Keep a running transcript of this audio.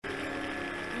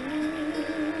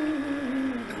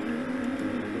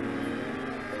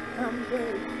I'm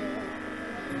grateful.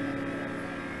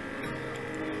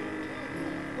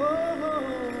 Oh,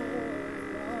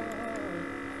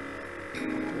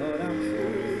 Lord, I'm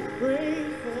truly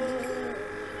grateful.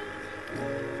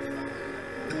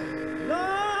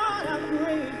 Lord, I'm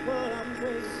grateful. I'm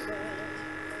grateful.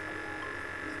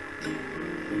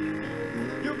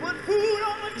 You put food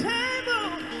on the table.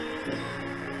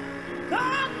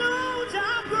 God knows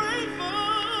I'm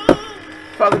grateful.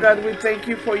 Father God, we thank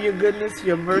you for your goodness,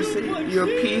 your mercy, your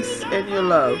peace, and your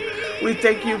love. We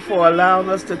thank you for allowing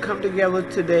us to come together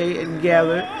today and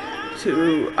gather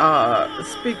to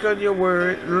speak on your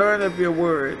word, learn of your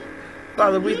word.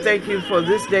 Father, we thank you for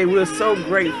this day. We're so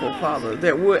grateful, Father,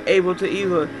 that we're able to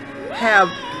either have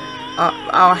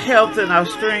our health and our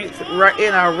strength right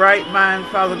in our right mind,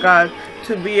 Father God,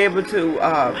 to be able to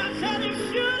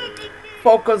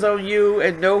focus on you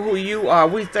and know who you are.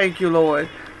 We thank you, Lord,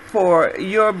 for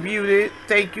your beauty.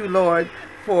 Thank you, Lord,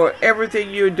 for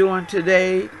everything you're doing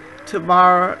today,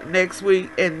 tomorrow, next week,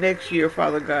 and next year,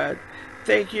 Father God.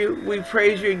 Thank you. We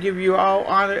praise you and give you all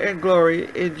honor and glory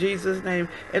in Jesus' name.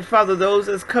 And Father, those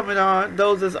that's coming on,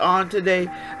 those that's on today,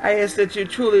 I ask that you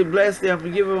truly bless them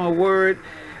and give them a word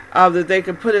that they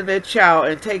can put in their child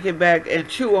and take it back and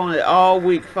chew on it all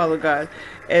week, Father God.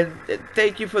 And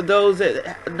thank you for those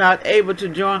that are not able to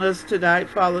join us tonight,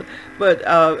 Father. But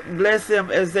bless them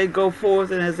as they go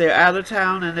forth and as they're out of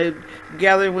town and they're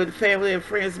gathering with family and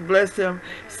friends. Bless them.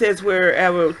 It says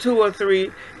wherever two or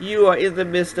three, you are in the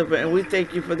midst of it. And we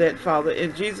thank you for that, Father.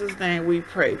 In Jesus' name we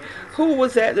pray. Who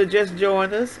was that just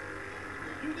joined us?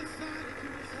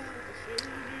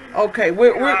 Okay,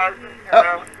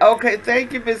 okay.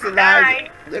 Thank you, Miss Elijah.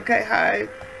 Okay, hi.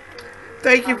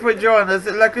 Thank you for joining us.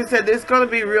 And like I said, it's going to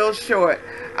be real short.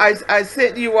 I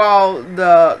sent you all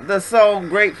the song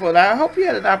 "Grateful." And I hope you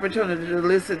had an opportunity to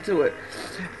listen to it,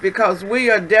 because we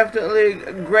are definitely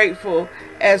grateful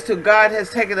as to God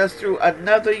has taken us through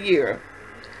another year.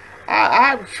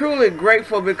 I'm truly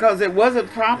grateful because it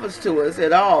wasn't promised to us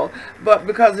at all, but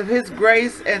because of His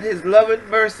grace and His love and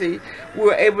mercy, we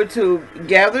were able to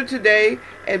gather today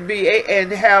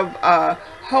and have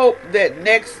hope that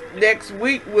next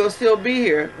week we'll still be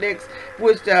here.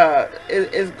 Which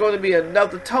is going to be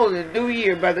another totally new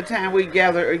year by the time we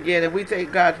gather again, and we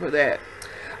thank God for that.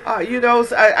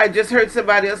 I just heard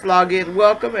somebody else log in.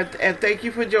 Welcome and thank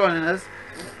you for joining us.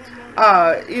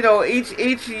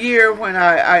 Each year when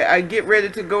I get ready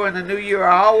to go in the new year,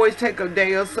 I always take a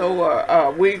day or so or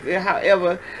a week,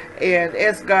 however, and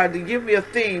ask God to give me a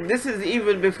theme. This is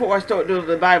even before I start doing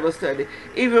the Bible study,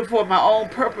 even for my own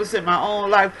purpose in my own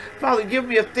life. Father, give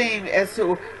me a theme as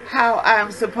to how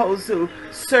I'm supposed to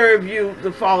serve you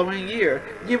the following year.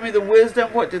 Give me the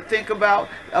wisdom, what to think about,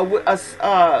 a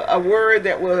word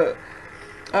that will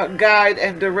guide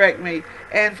and direct me.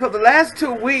 And for the last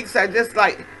 2 weeks, I just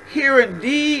like hearing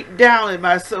deep down in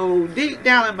my soul,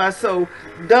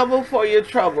 double for your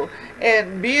trouble.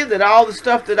 And being that all the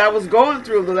stuff that I was going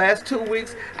through the last 2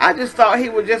 weeks, I just thought he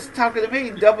was just talking to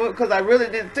me double, because I really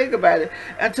didn't think about it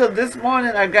until this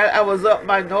morning. I was up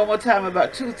my normal time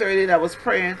about 2:30, and I was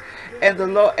praying, and the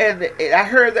Lord, and I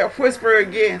heard that whisper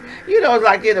again.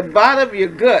 Like in the bottom of your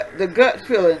gut, the gut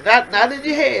feeling, not in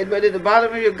your head, but in the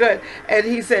bottom of your gut. And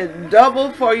He said,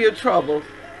 "Double for your trouble."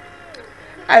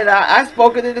 And I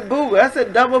spoke it into Google. I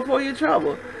said, "Double for your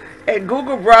trouble." And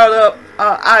Google brought up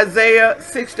Isaiah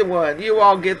 61. You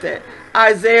all get that.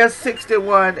 Isaiah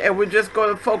 61. And we're just going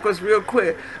to focus real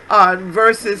quick on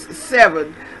verses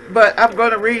 7. But I'm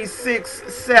going to read 6,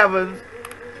 7,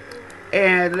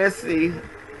 and let's see.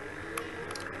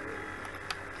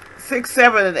 6,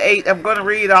 7, and 8. I'm going to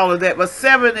read all of that. But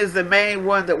 7 is the main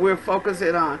one that we're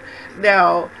focusing on.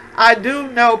 Now, I do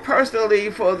know personally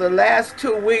for the last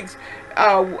 2 weeks,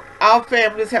 our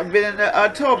families have been in a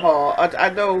turmoil. I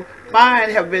know mine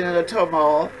have been in a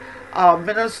turmoil,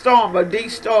 been a storm, a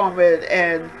deep storm,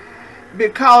 and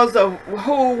because of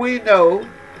who we know,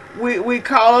 we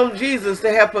call on Jesus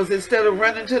to help us. Instead of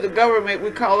running to the government,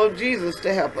 we call on Jesus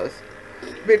to help us.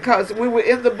 Because we were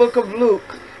in the book of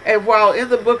Luke, and while in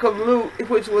the book of Luke,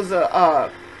 which was a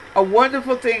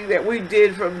wonderful thing that we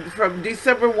did from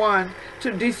December 1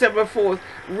 to December 4th,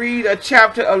 read a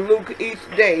chapter of Luke each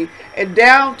day. And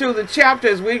down through the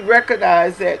chapters, we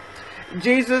recognize that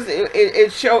Jesus,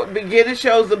 it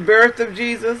shows the birth of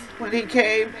Jesus when He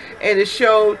came, and it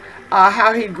showed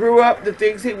how He grew up, the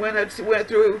things He went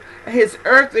through. His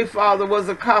earthly father was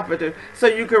a carpenter, so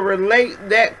you can relate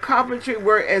that carpentry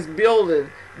work as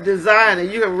building, designing.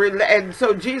 You can relate, and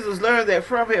so Jesus learned that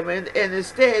from Him, and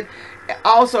instead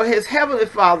Also, his heavenly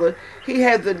Father, he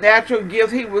had the natural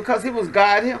gift. Because he was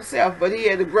God himself, but he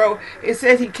had to grow. It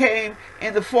says he came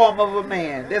in the form of a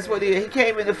man. That's what he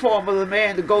came in the form of a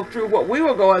man to go through what we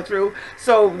were going through,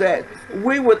 so that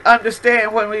we would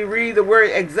understand when we read the word,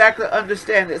 exactly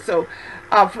understand it. So,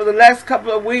 for the last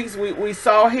couple of weeks, we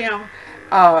saw him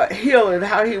healing,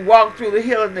 how he walked through the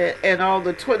healing, and on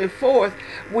the 24th,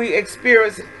 we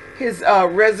experienced his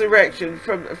resurrection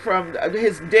from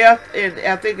his death in,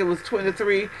 I think it was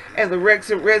 23, and the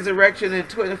resurrection in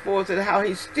 24th, and how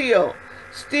he still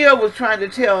was trying to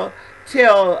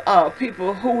tell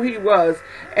people who he was.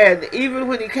 And even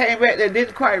when he came back, they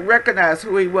didn't quite recognize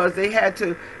who he was. They had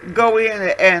to go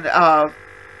in and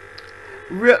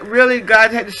really,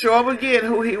 God had to show them again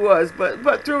who he was.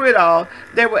 But through it all,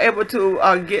 they were able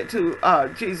to get to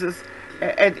Jesus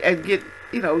and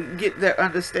get their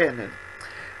understanding.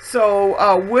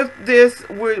 So with this,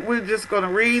 we're just going to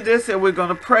read this, and we're going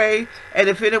to pray. And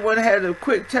if anyone had a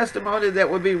quick testimony, that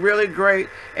would be really great.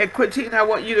 And Quintina, I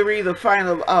want you to read the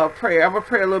final prayer. I'm going to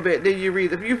pray a little bit, then you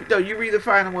read you read the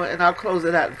final one, and I'll close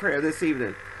it out in prayer this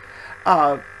evening.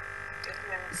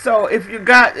 So if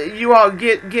you all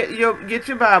get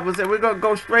your Bibles, and we're going to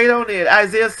go straight on in.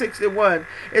 Isaiah 61.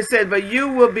 It said, "But you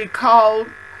will be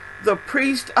called the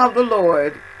priest of the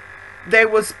Lord. They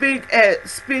will speak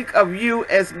of you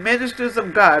as ministers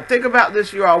of God." Think about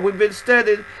this, you all. We've been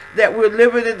studying that we're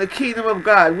living in the kingdom of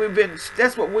God.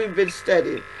 That's what we've been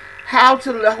studying. How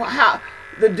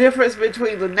the difference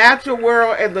between the natural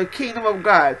world and the kingdom of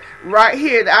God. Right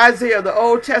here in Isaiah, the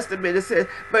Old Testament, it says,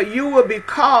 "But you will be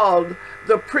called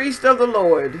the priest of the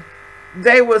Lord.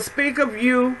 They will speak of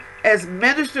you as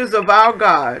ministers of our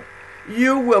God.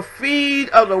 You will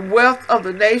feed on the wealth of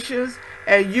the nations,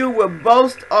 and you will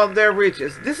boast on their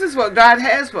riches." This is what God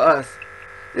has for us.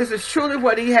 This is truly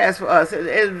what he has for us.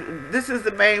 And this is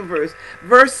the main verse.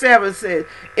 Verse 7 says,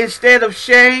 "Instead of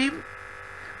shame,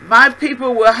 my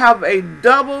people will have a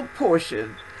double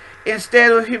portion.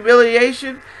 Instead of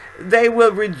humiliation, they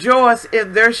will rejoice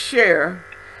in their share.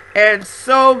 And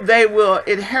so they will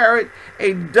inherit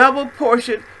a double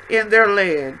portion in their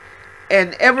land.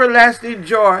 And everlasting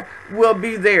joy will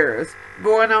be theirs."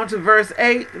 Going on to verse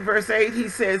 8, he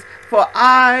says, "For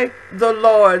I, the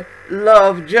Lord,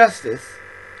 love justice.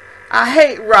 I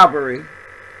hate robbery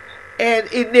and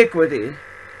iniquity.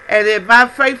 And in my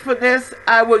faithfulness,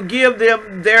 I will give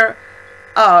them their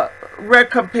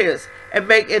recompense and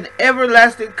make an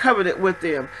everlasting covenant with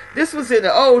them." This was in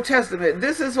the Old Testament.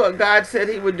 This is what God said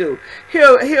he would do.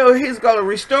 He's going to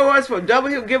restore us for double.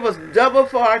 He'll give us double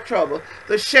for our trouble.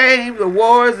 The shame, the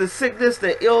wars, the sickness,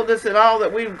 the illness, and all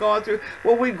that we've gone through.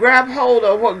 When we grab hold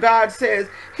of what God says,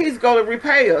 he's going to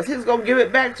repay us. He's going to give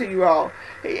it back to you all.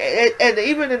 And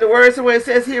even in the words where it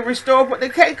says he'll restore what the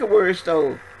cankerworm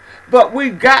stole. But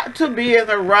we've got to be in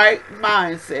the right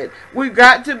mindset. We've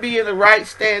got to be in the right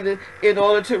standing in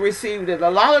order to receive it. A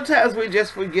lot of times we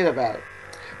just forget about it.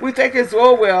 We think it's,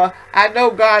 oh, well, I know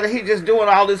God and he's just doing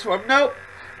all this for me. Nope.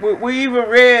 We even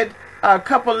read a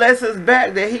couple lessons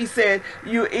back that he said,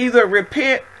 you either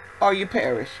repent or you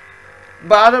perish.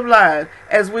 Bottom line,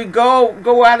 as we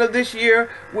go out of this year,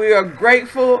 we are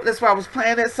grateful. That's why I was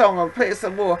playing that song. I'm playing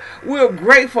some more. We're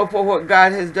grateful for what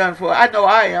God has done for us. I know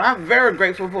I am. I'm very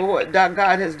grateful for what God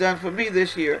has done for me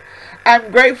this year.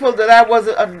 I'm grateful that I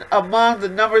wasn't among the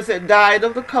numbers that died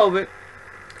of the COVID.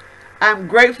 I'm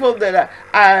grateful that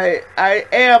I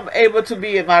am able to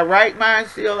be in my right mind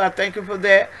still. I thank him for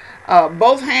that.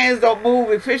 Both hands don't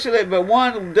move efficiently, but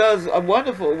one does a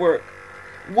wonderful work.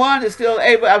 One is still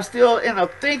able, I'm still in a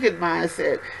thinking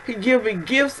mindset. He gives me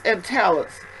gifts and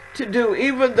talents to do.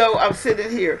 Even though I'm sitting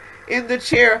here in the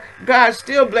chair, God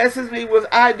still blesses me with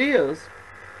ideas.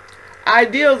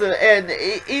 And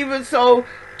even so,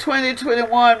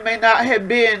 2021 may not have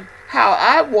been how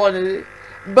I wanted it,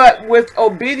 but with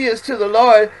obedience to the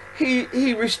Lord,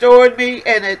 He restored me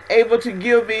and is able to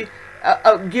give me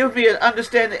an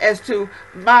understanding as to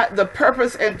the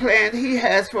purpose and plan He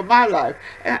has for my life.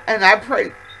 And I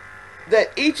pray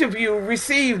that each of you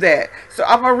receive that. So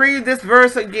I'm going to read this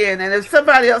verse again. And if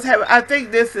somebody else have, I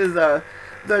think this is the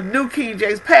New King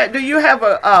James. Pat, do you have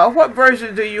what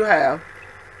version do you have?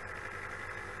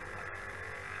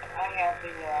 I have the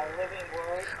Living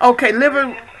Word.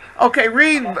 Okay,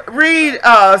 read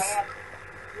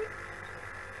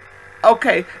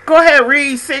okay, go ahead,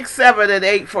 read 6, 7, and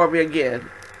 8 for me again.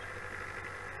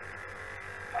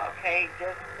 Okay,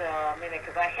 just a minute,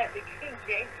 because I had the King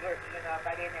James version up.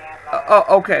 I didn't have.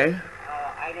 Okay.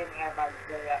 I didn't have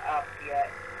Isaiah up yet,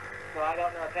 so I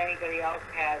don't know if anybody else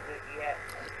has it yet.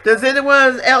 Does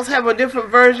anyone else have a different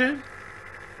version?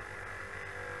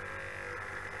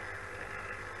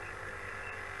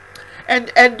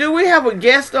 And do we have a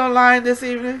guest online this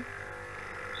evening?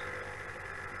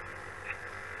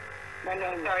 My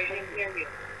name is sorry, I didn't hear you.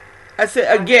 I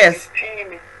said a guest.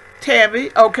 Tammy. Tammy.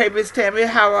 Okay, Miss Tammy,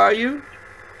 how are you?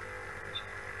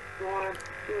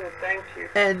 Good, thank you.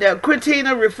 And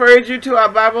Quintina referred you to our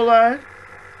Bible line?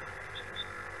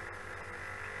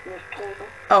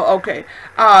 Oh, okay.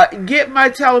 Get my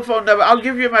telephone number. I'll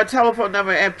give you my telephone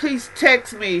number, and please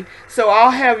text me so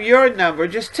I'll have your number.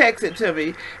 Just text it to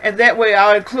me, and that way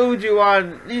I'll include you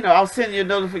on, I'll send you a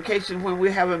notification when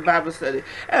we're having Bible study.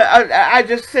 I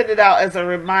just send it out as a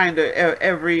reminder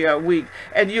every week,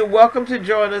 and you're welcome to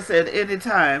join us at any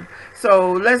time.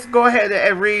 So let's go ahead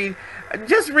and read.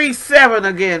 Just read 7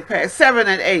 again, Pat. 7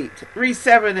 and 8. Read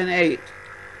 7 and 8.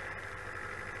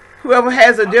 Whoever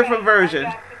has a different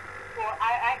version.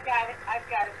 I got it. I've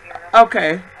got it here.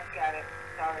 Okay. I've got it.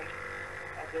 Sorry.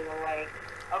 I did away.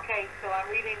 Okay, so I'm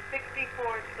reading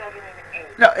 64, 7, and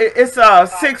 8. No, it's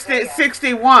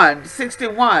 61.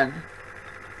 61.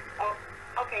 Oh,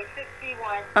 okay,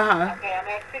 61. Uh-huh. Okay, I'm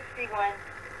at 61,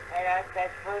 and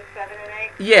that's verse 7 and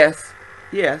 8? Yes.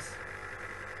 Yes.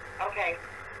 Okay,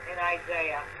 in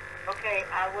Isaiah. Okay,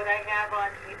 what I have on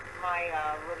my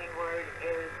Living Word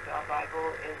is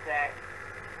Bible is that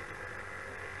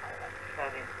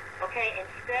 7. Okay,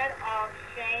 instead of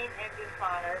shame and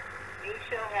dishonor, you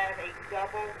shall have a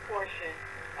double portion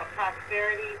of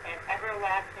prosperity and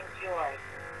everlasting joy.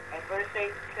 And verse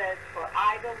 8 says, For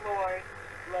I, the Lord,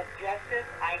 love justice.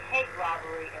 I hate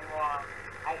robbery and wrong.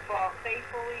 I will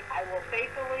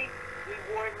faithfully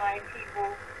reward my people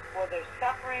for their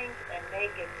sufferings and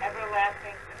make an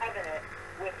everlasting covenant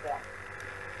with them.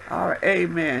 All right,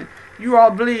 amen. You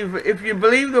all believe, if you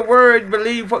believe the word,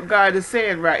 believe what God is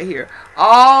saying right here.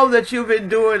 All that you've been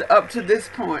doing up to this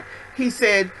point. He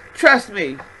said, trust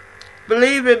me,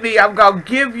 believe in me, I'm going to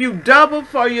give you double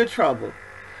for your trouble.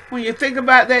 When you think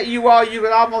about that, you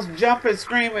can almost jump and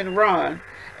scream and run.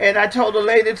 And I told a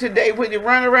lady today, when you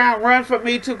run around, run for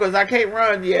me too, because I can't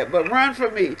run yet, but run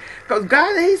for me. Because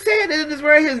God, he said in his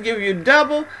word, he'll give you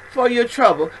double for your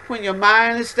trouble when your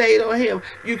mind is stayed on him.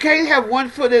 You can't have one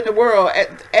foot in the world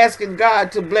asking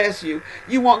God to bless you.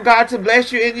 You want God to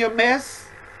bless you in your mess?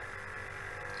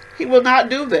 He will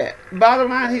not do that. Bottom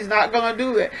line, he's not going to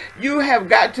do that. You have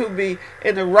got to be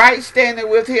in the right standing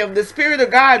with him. The Spirit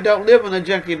of God don't live in a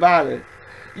junky body.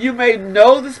 You may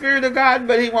know the Spirit of God,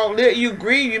 but he won't let you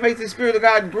grieve. You make the Spirit of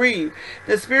God grieve.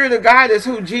 The Spirit of God is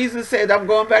who Jesus said, I'm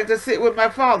going back to sit with my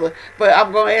Father, but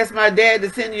I'm going to ask my dad to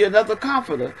send you another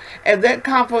comforter. And that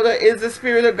comforter is the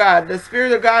Spirit of God. The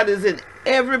Spirit of God is in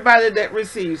everybody that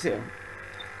receives him.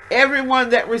 Everyone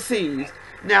that receives.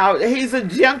 Now, he's a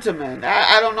gentleman.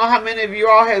 I don't know how many of you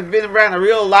all have been around a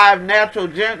real live, natural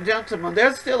gentleman.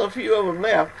 There's still a few of them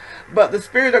left. But the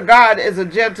Spirit of God is a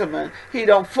gentleman. He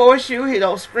don't force you. He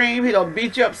don't scream. He don't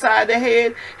beat you upside the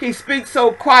head. He speaks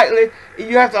so quietly,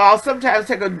 you have to sometimes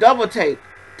take a double take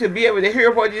to be able to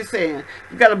hear what you're saying.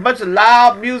 You got a bunch of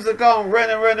loud music on,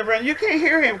 running. You can't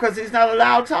hear him because he's not a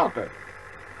loud talker.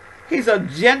 He's a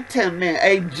gentleman,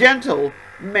 a gentle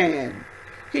man.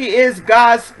 He is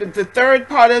God's, the third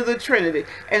part of the Trinity.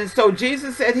 And so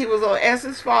Jesus said he was going to ask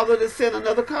his Father to send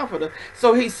another comforter.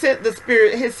 So he sent the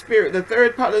Spirit, his Spirit, the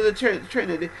third part of the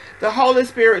Trinity, the Holy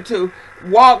Spirit, to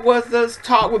walk with us,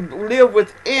 live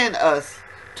within us,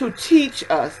 to teach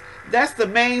us. That's the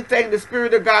main thing the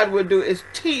Spirit of God will do, is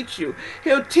teach you.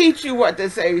 He'll teach you what to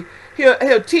say.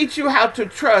 He'll teach you how to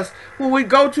trust. When we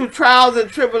go to trials and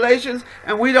tribulations,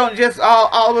 and we don't just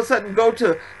all of a sudden go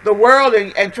to the world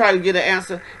and try to get an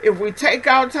answer. If we take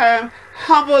our time,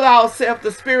 humble ourselves,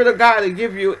 the Spirit of God will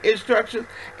give you instructions.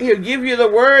 He'll give you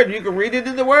the word. You can read it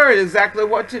in the word exactly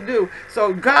what to do.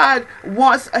 So God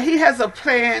he has a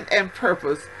plan and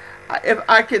purpose. If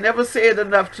I can never say it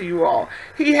enough to you all.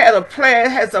 He has a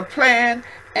plan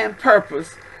and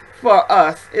purpose for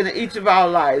us in each of our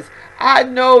lives. I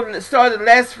know, started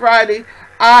last Friday,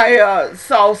 I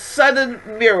saw sudden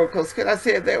miracles. Can I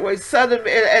say it that way? Sudden,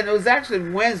 and it was actually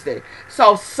Wednesday.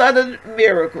 Saw sudden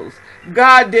miracles.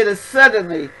 God did it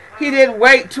suddenly. He didn't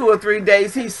wait 2 or 3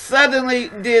 days. He suddenly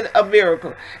did a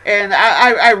miracle. And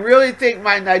I really think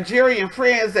my Nigerian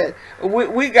friends that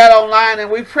we got online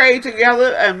and we prayed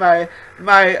together, and my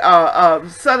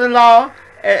son-in-law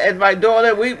and my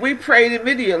daughter, we prayed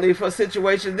immediately for a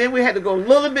situation. Then we had to go a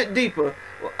little bit deeper.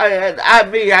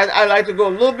 I like to go a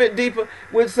little bit deeper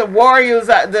with some warriors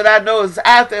that I know is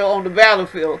out there on the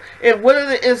battlefield. In one of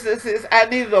the instances, I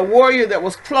needed a warrior that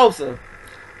was closer.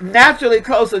 Naturally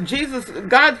closer.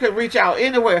 God can reach out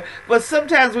anywhere, but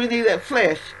sometimes we need that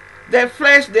flesh there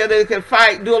that can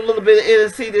fight, do a little bit of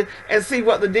interceding, and see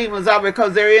what the demons are,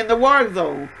 because they're in the war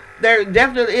zone. They're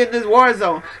definitely in this war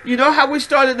zone. You know how we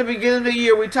started at the beginning of the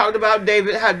year? We talked about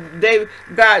David, how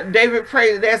David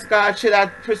prayed and asked God, should I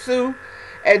pursue?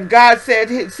 And God said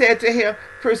to him,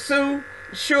 pursue.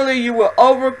 Surely you will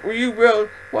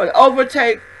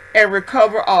overtake and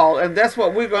recover all. And that's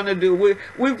what we're going to do.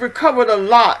 We've recovered a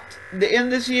lot. In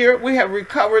this year, we have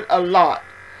recovered a lot.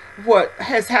 What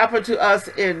has happened to us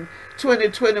in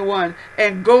 2021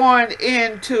 and going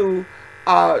into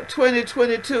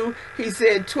 2022, he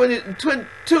said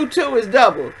 22 is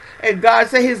double, and God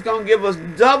said he's going to give us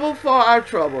double for our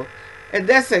trouble, and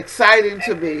that's exciting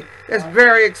to me. That's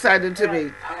very exciting to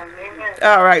me.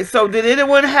 All right, so did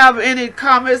anyone have any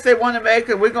comments they want to make?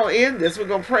 And we're going to end this. We're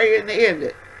going to pray and end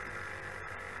it.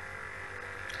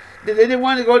 Did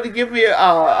anyone go to give me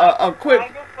a quick? I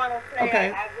just want to say,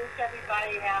 okay. I wish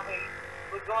everybody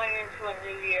we're going into a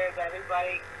new year, that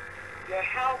everybody, your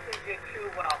health is your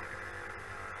true wealth.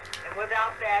 And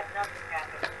without that, nothing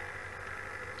happens.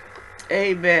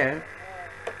 Amen.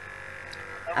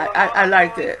 I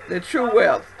like that. The true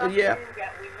wealth. Yeah.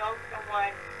 That we know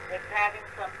someone that's having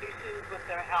some issues with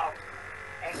their health.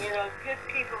 And, just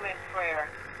keep them in prayer.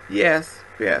 Yes,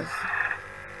 yes.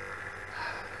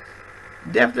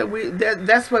 Definitely,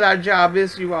 that's what our job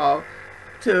is, you all,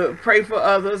 to pray for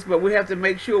others, but we have to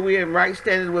make sure we're in right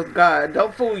standing with God.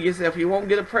 Don't fool yourself. You won't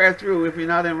get a prayer through if you're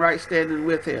not in right standing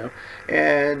with Him.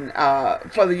 And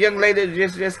for the young lady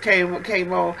that just came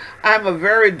on, I'm a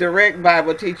very direct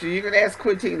Bible teacher. You can ask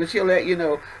Quintina, she'll let you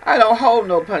know. I don't hold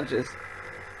no punches.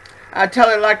 I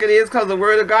tell it like it is because the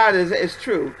Word of God is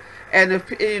true. And if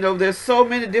there's so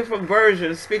many different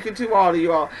versions, speaking to all of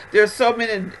you all, there's so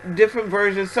many different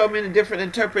versions, so many different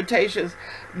interpretations,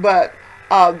 but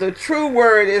the true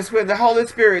word is when the Holy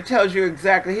Spirit tells you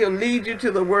exactly. He'll lead you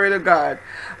to the Word of God.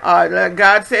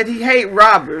 God said He hates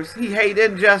robbers. He hates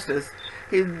injustice.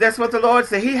 That's what the Lord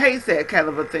said. He hates that kind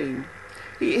of a thing.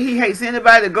 He hates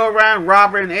anybody that go around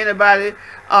robbing, anybody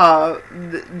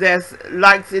that's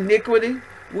likes iniquity.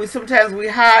 Sometimes we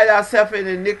hide ourselves in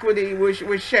iniquity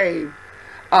with shame.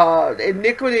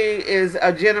 Iniquity is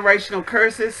a generational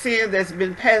curse, sin that's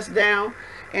been passed down.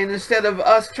 And instead of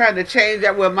us trying to change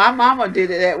that, well, my mama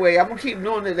did it that way, I'm going to keep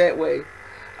doing it that way.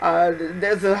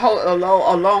 There's a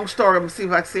long story. I'm going to see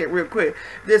if I can say it real quick.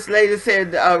 This lady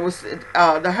said,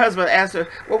 the husband asked her,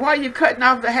 well, why are you cutting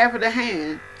off the half of the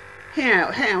hand? She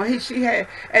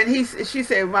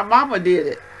said, my mama did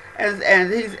it.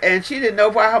 And she didn't know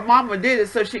why her mama did it,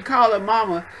 so she called her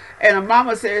mama, and her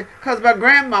mama said, because my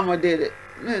grandmama did it.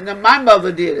 My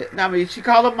mother did it. I mean, she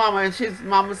called her mama, and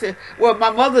mama said, well, my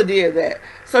mother did that.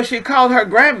 So she called her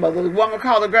grandmother. The woman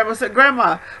called her grandma and said,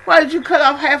 Grandma, why did you cut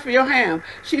off half of your ham?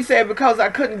 She said, because I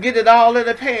couldn't get it all in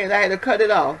the pan. I had to cut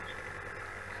it off.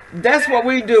 That's what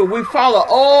we do. We follow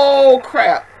old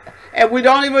crap, and we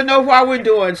don't even know why we're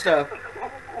doing stuff.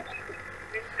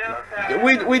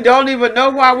 We don't even know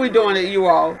why we're doing it, you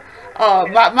all.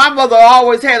 My mother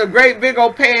always had a great big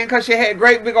old pan because she had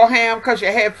great big old ham because she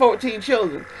had 14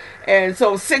 children. And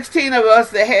so 16 of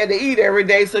us that had to eat every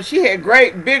day, so she had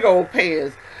great big old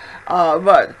pans.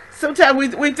 But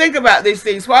sometimes we think about these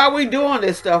things. Why are we doing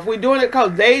this stuff? We doing it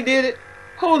because they did it?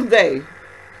 Who's they?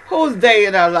 Who's they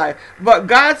in our life? But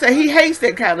God said He hates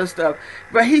that kind of stuff.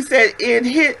 But He said,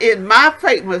 in my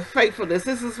faithfulness,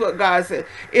 this is what God said,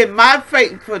 in my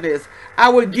faithfulness, I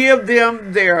will give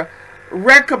them their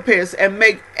recompense and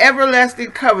make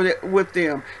everlasting covenant with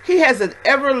them. He has an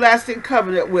everlasting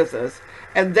covenant with us.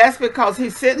 And that's because He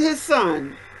sent His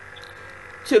Son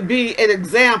to be an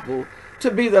example, to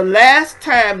be the last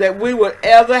time that we would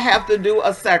ever have to do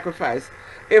a sacrifice.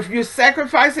 If you're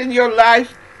sacrificing your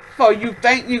life, for you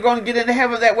think you're going to get into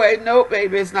heaven that way, no,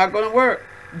 baby, it's not going to work.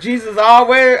 Jesus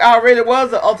already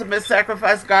was the ultimate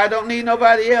sacrifice. God don't need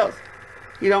nobody else.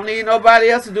 He don't need nobody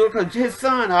else to do it because His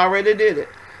Son already did it.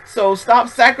 So stop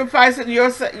sacrificing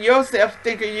yourself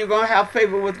thinking you're going to have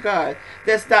favor with God.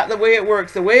 That's not the way it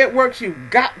works. The way it works, you've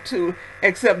got to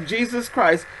accept Jesus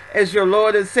Christ as your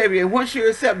Lord and Savior. And once you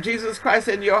accept Jesus Christ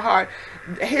in your heart,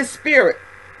 His Spirit,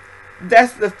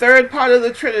 that's the third part of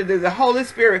the Trinity, the Holy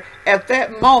Spirit, at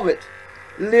that moment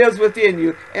lives within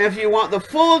you. And if you want the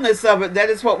fullness of it, that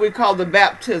is what we call the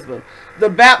baptismal. The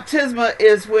baptismal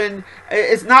is when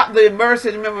it's not the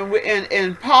immersion. Remember,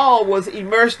 and Paul was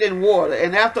immersed in water.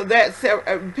 And after that,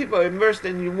 people are immersed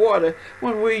in water.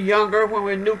 When we're younger, when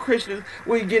we're new Christians,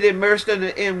 we get immersed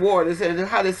in waters. And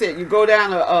how they say it, you go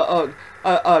down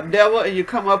a devil and you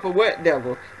come up a wet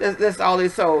devil. That's all they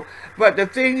saw. But the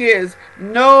thing is,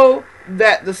 know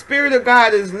that the Spirit of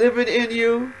God is living in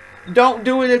you. Don't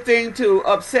do anything to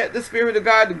upset the Spirit of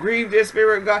God, to grieve the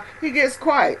Spirit of God. He gets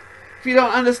quiet. If you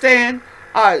don't understand,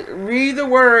 Read the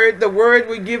word. The word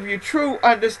will give you true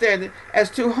understanding as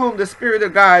to whom the Spirit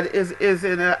of God is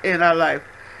in our life.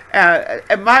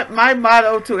 And my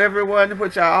motto to everyone,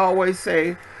 which I always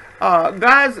say,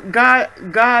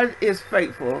 God is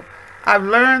faithful. I've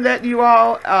learned that, you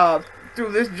all,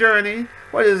 through this journey.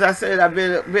 What is I said? I've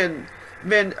been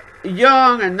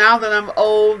young, and now that I'm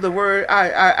old, the word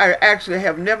I actually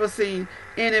have never seen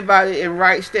anybody in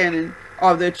right standing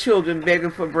or their children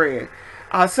begging for bread.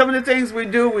 Some of the things we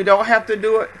do, we don't have to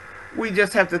do it. We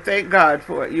just have to thank God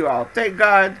for it, you all. Thank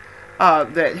God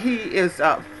that He is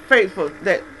faithful,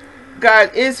 that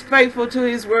God is faithful to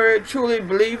His word. Truly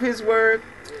believe His word.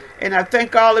 And I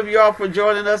thank all of y'all for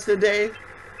joining us today.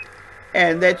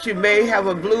 And that you may have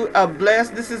a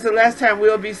blessed, this is the last time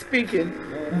we'll be speaking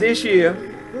this year.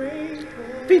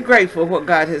 Be grateful what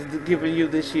God has given you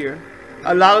this year.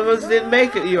 A lot of us didn't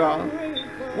make it, you all.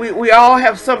 We all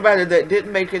have somebody that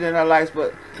didn't make it in our lives,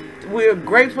 but we're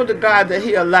grateful to God that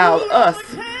He allowed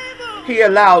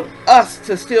us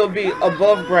to still be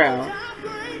above ground.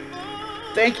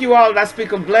 Thank you all, and I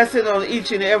speak a blessing on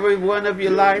each and every one of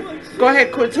your life. Go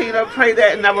ahead, Quintina, pray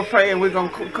that, and I will pray, and we're going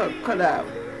to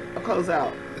close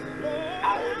out.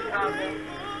 Our Father,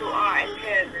 who art in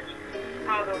heaven,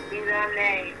 hallowed be thy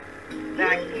name.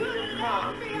 Thy kingdom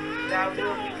come, thy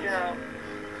will be done,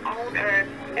 on earth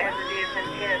as it is in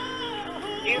heaven.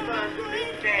 Give us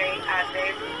this day our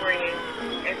daily bread,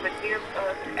 and forgive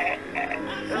us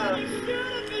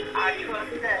our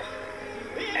trespasses,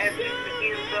 as we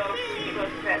forgive those who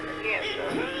trespass against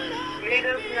us. Lead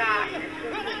us not into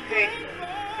temptation,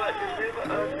 but deliver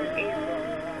us from evil.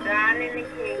 Thine is the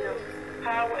kingdom,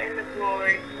 power, and the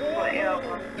glory,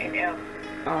 forever and ever.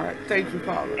 All right. Thank you,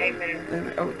 Father.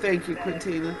 Amen. Oh, thank you,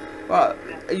 Quintina. Well,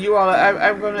 you all,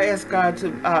 I'm going to ask God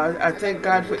to, I thank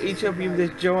God for each of you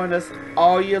that join us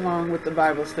all year long with the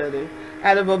Bible study.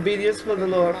 Out of obedience for the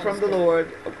Lord, from the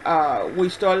Lord, we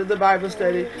started the Bible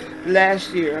study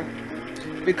last year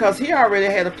because He already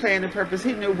had a plan and purpose.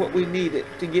 He knew what we needed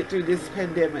to get through this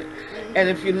pandemic. And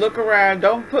if you look around,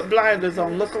 don't put blinders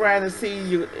on. Look around and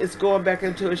see it's going back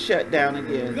into a shutdown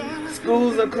again.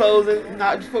 Schools are closing,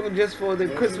 not just for the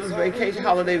Christmas vacation,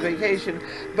 holiday vacation,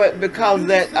 but because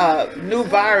that new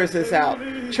virus is out.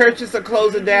 Churches are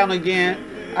closing down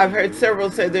again. I've heard several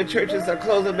say their churches are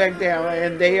closing back down,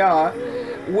 and they are.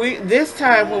 This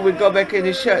time when we go back in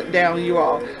and shut down, you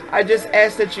all, I just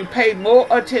ask that you pay more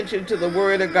attention to the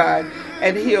Word of God,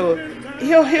 and He'll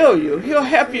heal you. He'll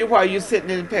help you while you're sitting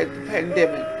in the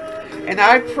pandemic. And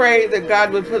I pray that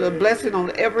God would put a blessing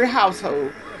on every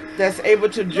household that's able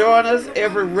to join us,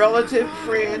 every relative,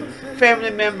 friend,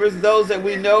 family members, those that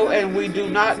we know and we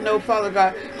do not know, Father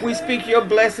God. We speak your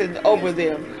blessing over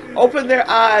them. Open their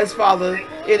eyes, Father,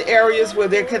 in areas where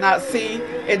they cannot see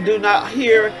and do not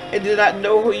hear and do not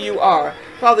know who you are.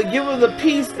 Father, give them the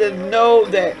peace to know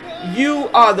that you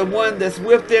are the one that's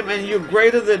with them, and you're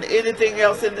greater than anything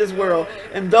else in this world.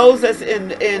 And those that's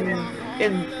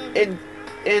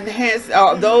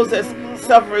those that's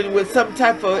suffering with some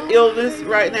type of illness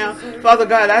right now, Father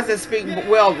God, I just speak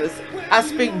wellness. I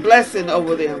speak blessing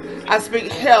over them. I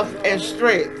speak health and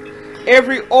strength.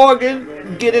 Every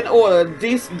organ get in order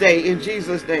this day in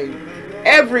Jesus' name.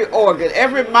 Every organ,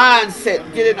 every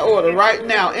mindset get in order right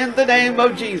now in the name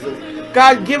of Jesus.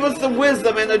 God, give us the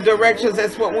wisdom and the directions.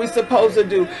 That's what we're supposed to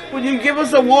do. When you give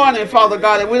us a warning, Father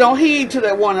God, and we don't heed to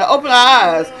that warning, open our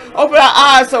eyes. Open our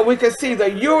eyes so we can see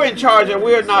that you're in charge and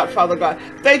we're not, Father God.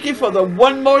 Thank you for the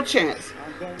one more chance.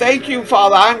 Thank you,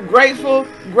 Father. I'm grateful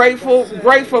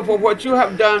for what you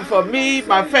have done for me,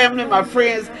 my family, my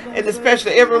friends, and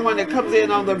especially everyone that comes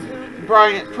in on the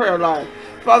Bryant prayer line.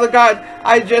 Father God,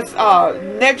 I just,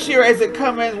 next year as it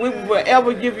comes in, we will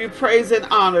forever give you praise and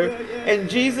honor. In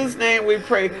Jesus' name we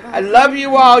pray. I love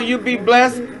you all. You be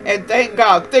blessed, and thank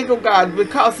God. Thank God,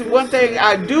 because one thing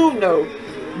I do know,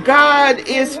 God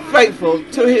is faithful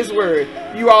to His word.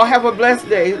 You all have a blessed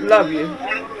day. Love you.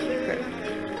 Okay.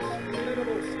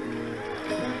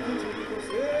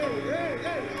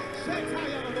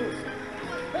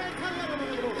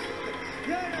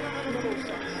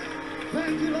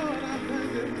 Thank you, Lord. I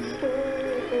thank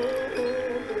you.